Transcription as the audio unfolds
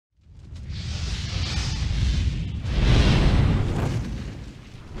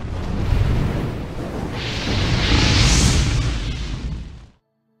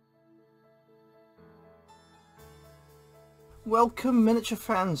Welcome miniature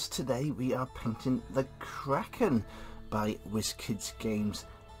fans. Today we are painting the Kraken by Wizkids Games.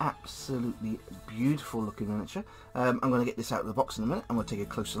 Absolutely beautiful looking miniature. I'm going to get this out of the box in a minute and we'll take a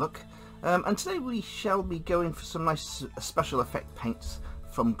closer look. And today we shall be going for some nice special effect paints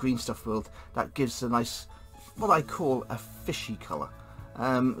from Greenstuff World that gives a nice, what I call a fishy colour.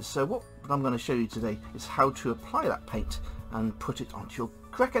 So what I'm going to show you today is how to apply that paint and put it onto your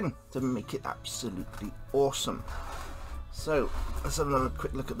Kraken to make it absolutely awesome. So let's have another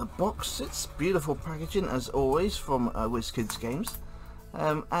quick look at the box. It's beautiful packaging as always from Wizkids Games,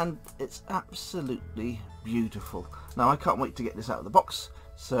 and it's absolutely beautiful. Now I can't wait to get this out of the box,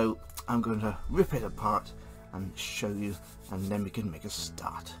 so I'm going to rip it apart and show you, and then we can make a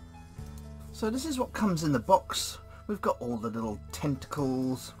start. So this is what comes in the box. We've got all the little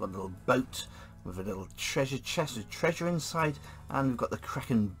tentacles, got a little boat with a little treasure chest with treasure inside, and we've got the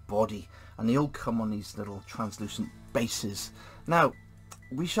Kraken body, and they all come on these little translucent bases. Now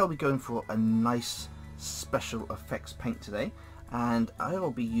we shall be going for a nice special effects paint today, and I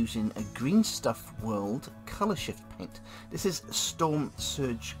will be using a Greenstuff World color shift paint. This is Storm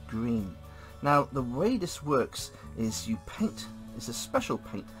Surge Green. Now the way this works is you paint, it's a special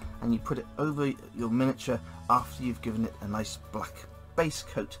paint, and you put it over your miniature after you've given it a nice black base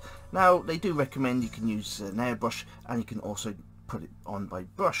coat. Now they do recommend you can use an airbrush, and you can also put it on by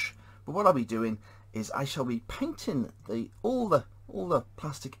brush, but what I'll be doing is I shall be painting all the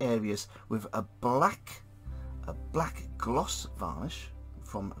plastic areas with a black gloss varnish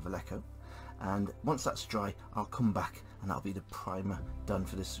from Vallejo, and once that's dry I'll come back and that'll be the primer done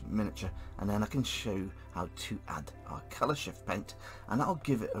for this miniature, and then I can show you how to add our color shift paint, and that'll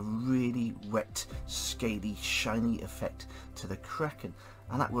give it a really wet, scaly, shiny effect to the Kraken,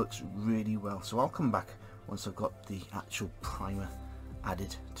 and that works really well. So I'll come back once I've got the actual primer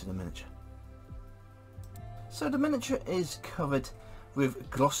added to the miniature. So the miniature is covered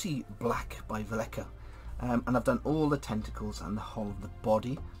with glossy black by Vallejo, and I've done all the tentacles and the whole of the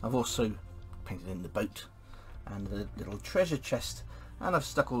body. I've also painted in the boat and the little treasure chest, and I've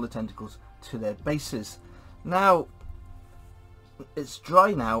stuck all the tentacles to their bases. Now it's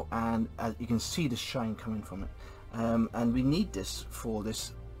dry now, and you can see the shine coming from it, and we need this for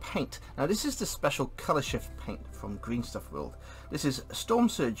this paint. Now this is the special color shift paint from Greenstuff World. This is Storm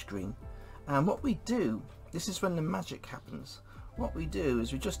Surge Green, and what we do, this is when the magic happens. What we do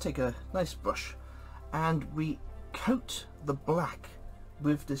is we just take a nice brush and we coat the black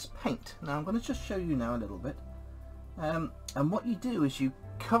with this paint. Now I'm going to just show you now a little bit, and what you do is you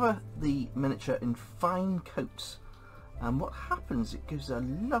cover the miniature in fine coats, and what happens, it gives a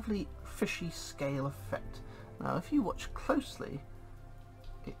lovely fishy scale effect. Now if you watch closely,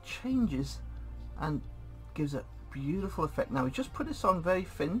 it changes and gives a beautiful effect. Now we just put this on very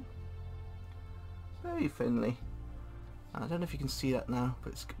thin, very thinly. I don't know if you can see that now,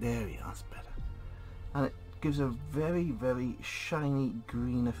 but it's, there we are, that's better. And it gives a very, very shiny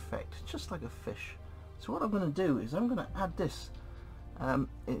green effect, just like a fish. So what I'm going to do is I'm going to add this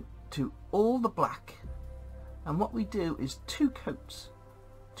to all the black, and what we do is two coats.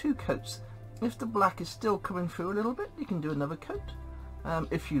 If the black is still coming through a little bit, you can do another coat.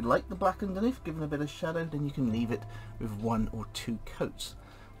 If you like the black underneath, giving a bit of shadow, then you can leave it with one or two coats.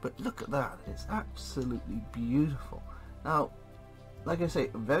 But look at that, it's absolutely beautiful. Now, like I say,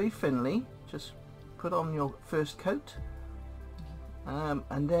 very thinly, just put on your first coat,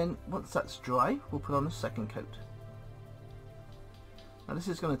 and then once that's dry, we'll put on a second coat. Now this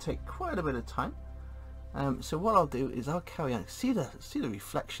is going to take quite a bit of time, so what I'll do is I'll carry on. See the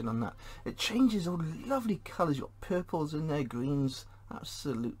reflection on that? It changes all the lovely colours. You've got purples in there, greens,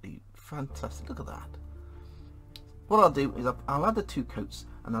 absolutely fantastic. Look at that. What I'll do is I'll add the two coats,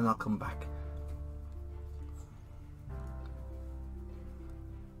 and then I'll come back.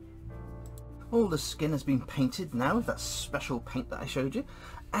 All the skin has been painted now with that special paint that I showed you,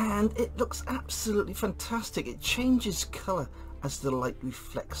 and it looks absolutely fantastic. It changes colour as the light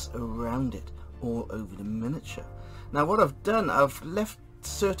reflects around it all over the miniature. Now what I've done, I've left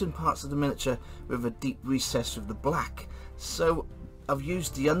certain parts of the miniature with a deep recess with the black, so I've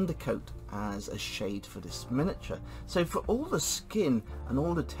used the undercoat as a shade for this miniature. So for all the skin and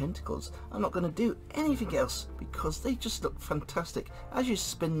all the tentacles, I'm not going to do anything else because they just look fantastic. As you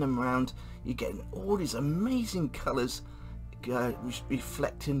spin them around, you're getting all these amazing colours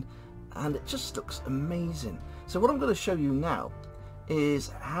reflecting, and it just looks amazing. So what I'm going to show you now is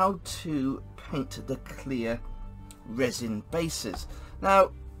how to paint the clear resin bases.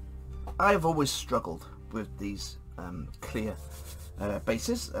 Now I've always struggled with these clear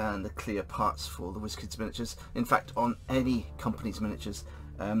bases and the clear parts for the Wizkids miniatures. In fact, on any company's miniatures,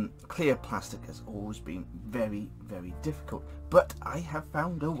 Clear plastic has always been very, very difficult, but I have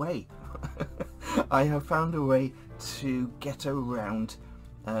found a way. I have found a way to get around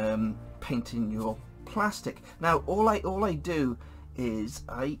painting your plastic. Now all I do is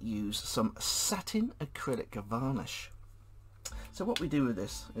I use some satin acrylic varnish. So what we do with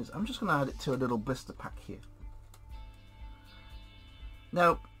this is I'm just going to add it to a little blister pack here.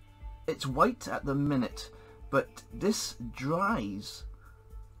 Now it's white at the minute, but this dries.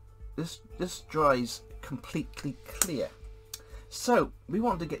 This dries completely clear. So we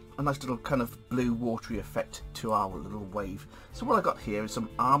want to get a nice little kind of blue watery effect to our little wave. So what I got here is some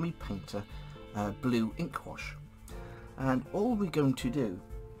Army Painter blue ink wash, and all we're going to do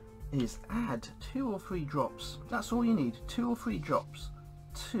is add 2 or 3 drops. That's all you need, 2 or 3 drops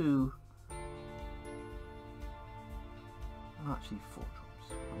to actually 4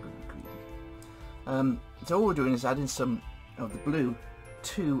 drops. I'm going to be greedy. So all we're doing is adding some of the blue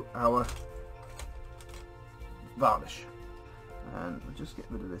to our varnish, and we'll just get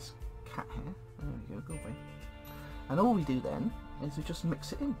rid of this cat hair. There we go, go away. And all we do then is we just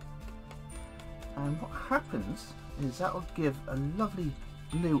mix it in, and what happens is that will give a lovely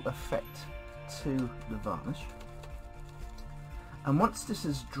blue effect to the varnish. And once this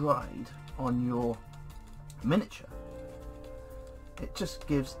is dried on your miniature, it just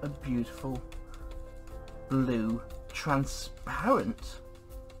gives a beautiful blue transparent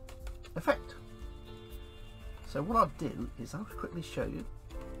effect. So what I'll do is I'll quickly show you.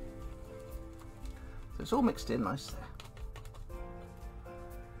 So it's all mixed in nice there.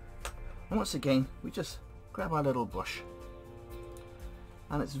 And once again we just grab our little brush,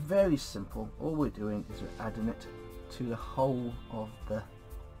 and it's very simple. All we're doing is we're adding it to the whole of the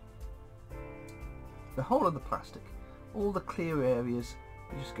plastic. All the clear areas,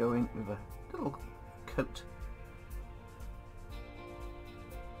 we're just going with a little coat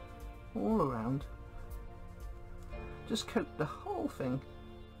all around. Just coat the whole thing,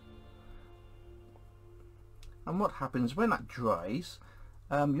 and what happens when that dries,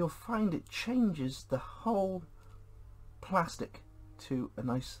 you'll find it changes the whole plastic to a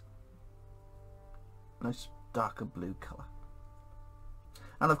nice darker blue colour.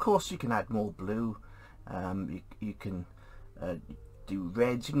 And of course you can add more blue. You can do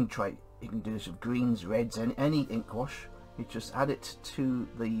reds. You can do this with greens, reds, and any ink wash. You just add it to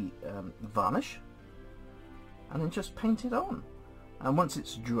the varnish and then just paint it on, and once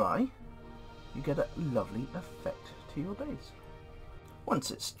it's dry you get a lovely effect to your base.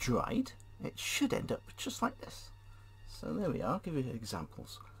 Once it's dried it should end up just like this. So there we are. I'll give you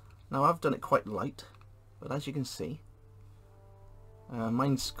examples. Now I've done it quite light, but as you can see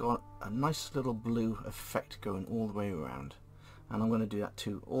mine's got a nice little blue effect going all the way around, and I'm going to do that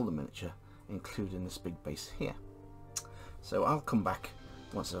to all the miniature, including this big base here. So I'll come back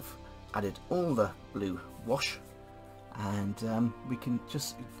once I've added all the blue wash, and we can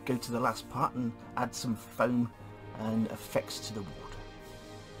just go to the last part and add some foam and effects to the water.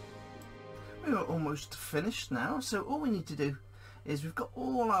 We are almost finished now, so all we need to do is we've got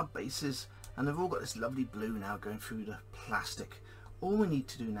all our bases and they've all got this lovely blue now going through the plastic. All we need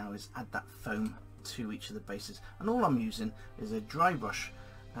to do now is add that foam to each of the bases, and all I'm using is a dry brush,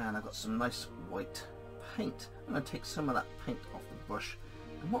 and I've got some nice white paint. I'm going to take some of that paint off the brush,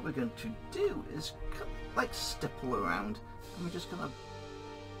 and what we're going to do is like stipple around, and we're just going to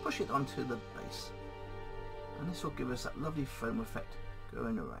push it onto the base, and this will give us that lovely foam effect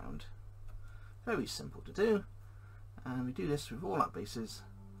going around. Very simple to do, and we do this with all our bases,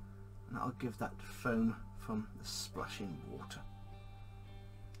 and that'll give that foam from the splashing water.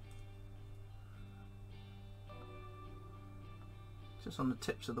 Just on the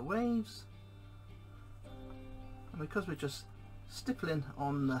tips of the waves, and because we're just stippling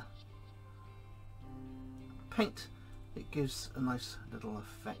on the paint, it gives a nice little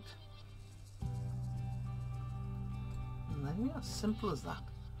effect. And there we are, simple as that.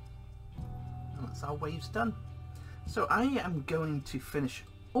 And that's our waves done. So I am going to finish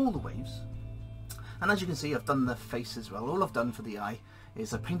all the waves, and as you can see I've done the face as well. All I've done for the eye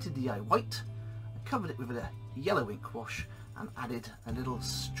is I painted the eye white, I covered it with a yellow ink wash, and added a little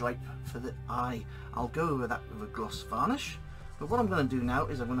stripe for the eye. I'll go over that with a gloss varnish, but what I'm going to do now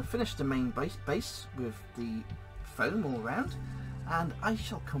is I'm going to finish the main base with the foam all around, and I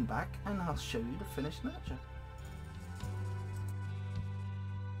shall come back and I'll show you the finished miniature.